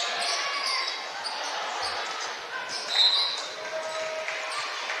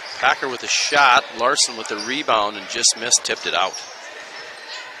 Packer with a shot, Larson with the rebound and just missed, tipped it out.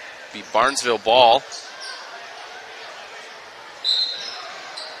 Be Barnesville ball.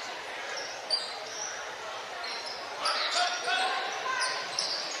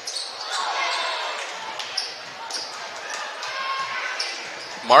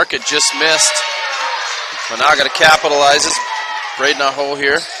 Market just missed. Menahga capitalizes. Braden Aho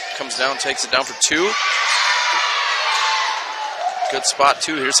here. Comes down, takes it down for 2. Good spot,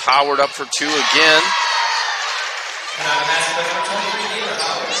 2. Here's Howard up for 2 again.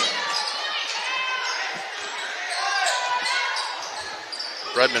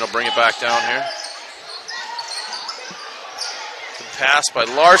 Redmond will bring it back down here. Good pass by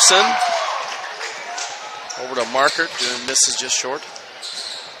Larson. Over to Marker. Misses just short.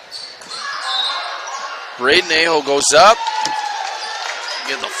 Braden Aho goes up.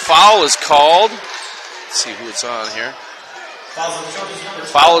 Again, the foul is called. Let's see who it's on here.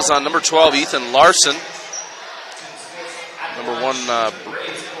 Foul is on number 12, Ethan Larson. Number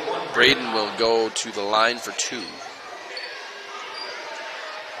 1, Braden will go to the line for 2.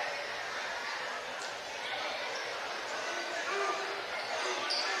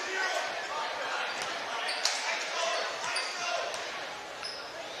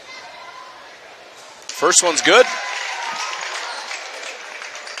 First one's good.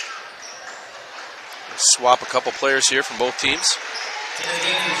 Swap a couple players here from both teams. In the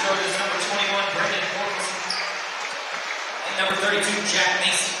game for Trojans, number 21, Brendan Torkelson. And number 32, Jack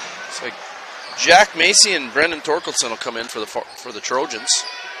Macy. It's like Jack Macy and Brendan Torkelson will come in for the Trojans.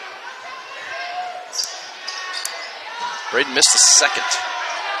 Braden missed the second.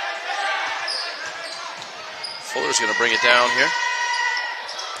 Fuller's going to bring it down here.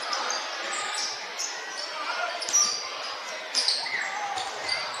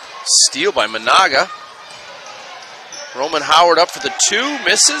 Steal by Menahga. Roman Howard up for the 2,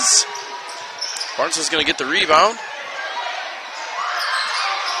 misses. Barnesville's going to get the rebound.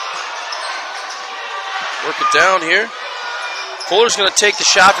 Work it down here. Fuller's going to take the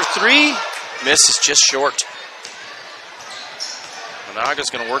shot for three. Misses just short. Menahga's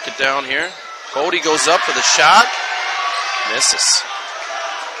going to work it down here. Cody goes up for the shot. Misses.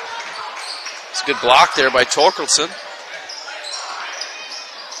 It's a good block there by Torkelson.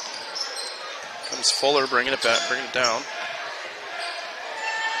 Comes Fuller, bringing it back, bringing it down.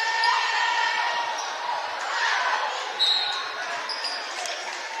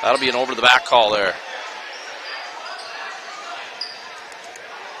 That'll be an over the back call there.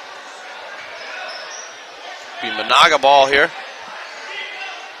 Be Menahga ball here.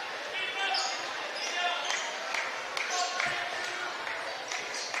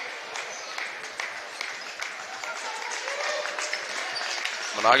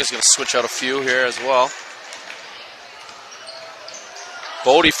 Menahga's going to switch out a few here as well.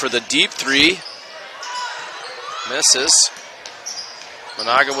 Bodie for the deep three. Misses.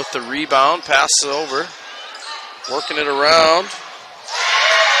 Menahga with the rebound, passes over. Working it around.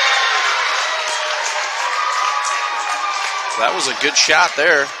 That was a good shot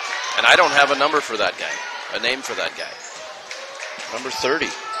there. And I don't have a number for that guy. A name for that guy. Number 30.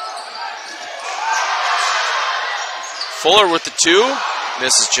 Fuller with the two.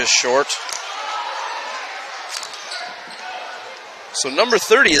 Misses just short. So number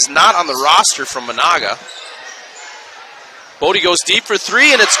 30 is not on the roster from Menahga. Bodie goes deep for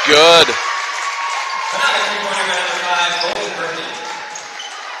three, and it's good. Menahga 3-pointer, number 5, Bodie Berkeley.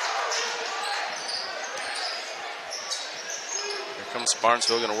 Here comes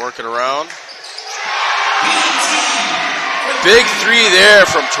Barnesville, going to work it around. Big three there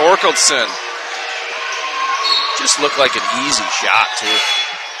from Torkelson. Just looked like an easy shot, too.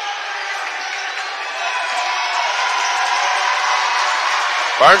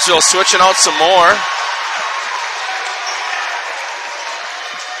 Barnesville switching out some more.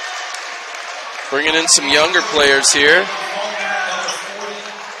 Bringing in some younger players here.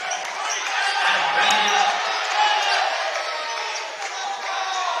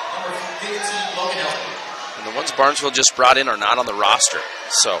 And the ones Barnesville just brought in are not on the roster.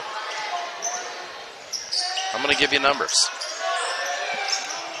 So I'm going to give you numbers.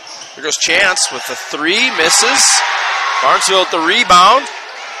 Here goes Chance with the three, misses. Barnesville with the rebound.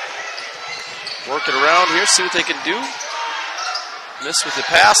 Work it around here, see what they can do. Miss with the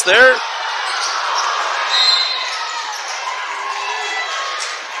pass there.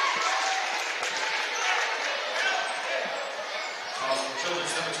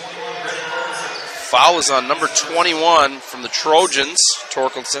 Foul is on number 21 from the Trojans,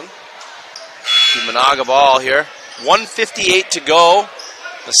 Torkelson. The Menahga ball here. 1:58 to go.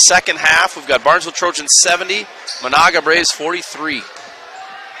 The second half, we've got Barnesville Trojans 70, Menahga Braves 43.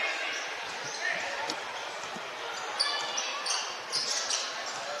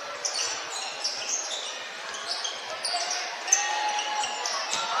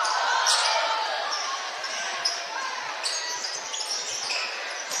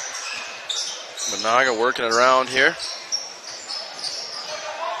 Menahga working it around here.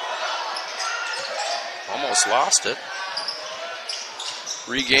 Almost lost it.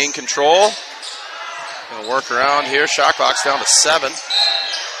 Regain control. Gonna work around here. Shot clock's down to 7.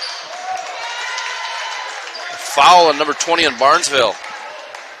 Foul on number 20 on Barnesville.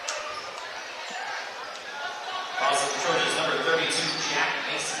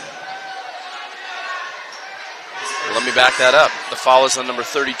 Let me back that up. The foul is on number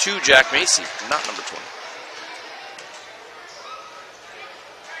 32, Jack Macy, not number 20.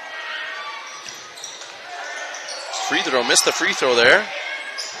 Free throw, missed the free throw there.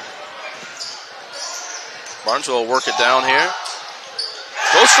 Barnesville will work it down here.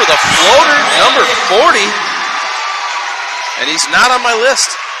 Goes for the floater, number 40. And he's not on my list.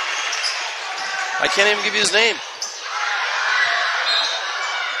 I can't even give you his name.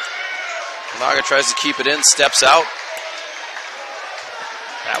 Menahga tries to keep it in, steps out.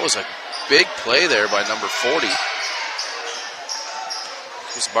 That was a big play there by number 40.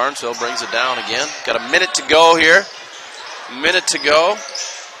 This Barnesville brings it down again. Got a minute to go here. Minute to go.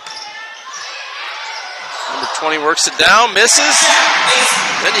 Number 20 works it down, misses.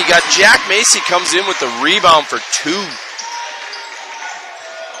 Then you got Jack Macy comes in with the rebound for 2.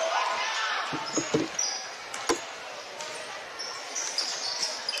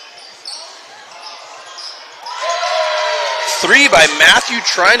 Three by Matthew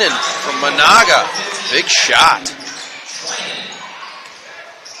Trinan from Menahga. Big shot.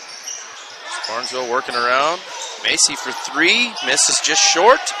 Barnesville working around. Macy for 3. Misses just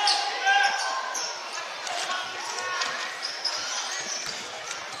short.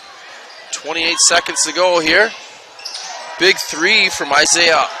 28 seconds to go here. Big three from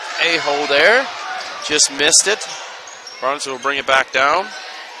Isaiah Aho there. Just missed it. Barnesville will bring it back down.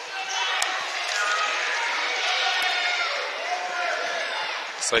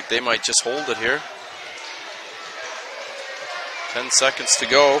 Looks like they might just hold it here. 10 seconds to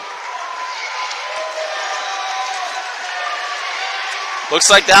go. Looks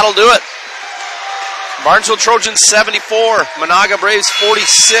like that'll do it. Barnesville Trojans 74, Menahga Braves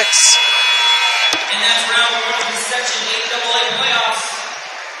 46. And that's round one of the Section 8AA playoffs.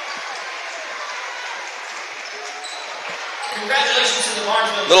 Congratulations to the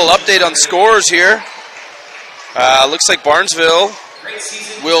Barnesville. Little update on scores here. Looks like Barnesville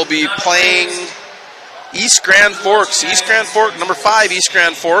will be playing East Grand Forks. East Grand Forks, number 5, East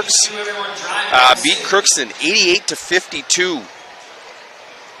Grand Forks beat Crookston 88-52.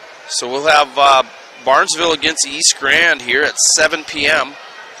 So we'll have Barnesville against East Grand here at 7 p.m.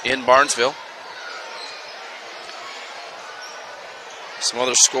 in Barnesville. Some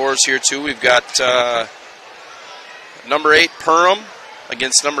other scores here too. We've got number 8 Perham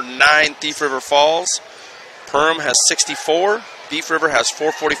against number 9 Thief River Falls. Perham has 64. Thief River has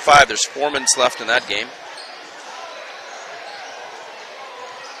 445. There's 4 minutes left in that game.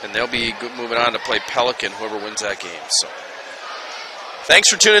 And they'll be moving on to play Pelican, whoever wins that game. So, thanks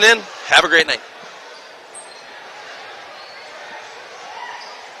for tuning in. Have a great night.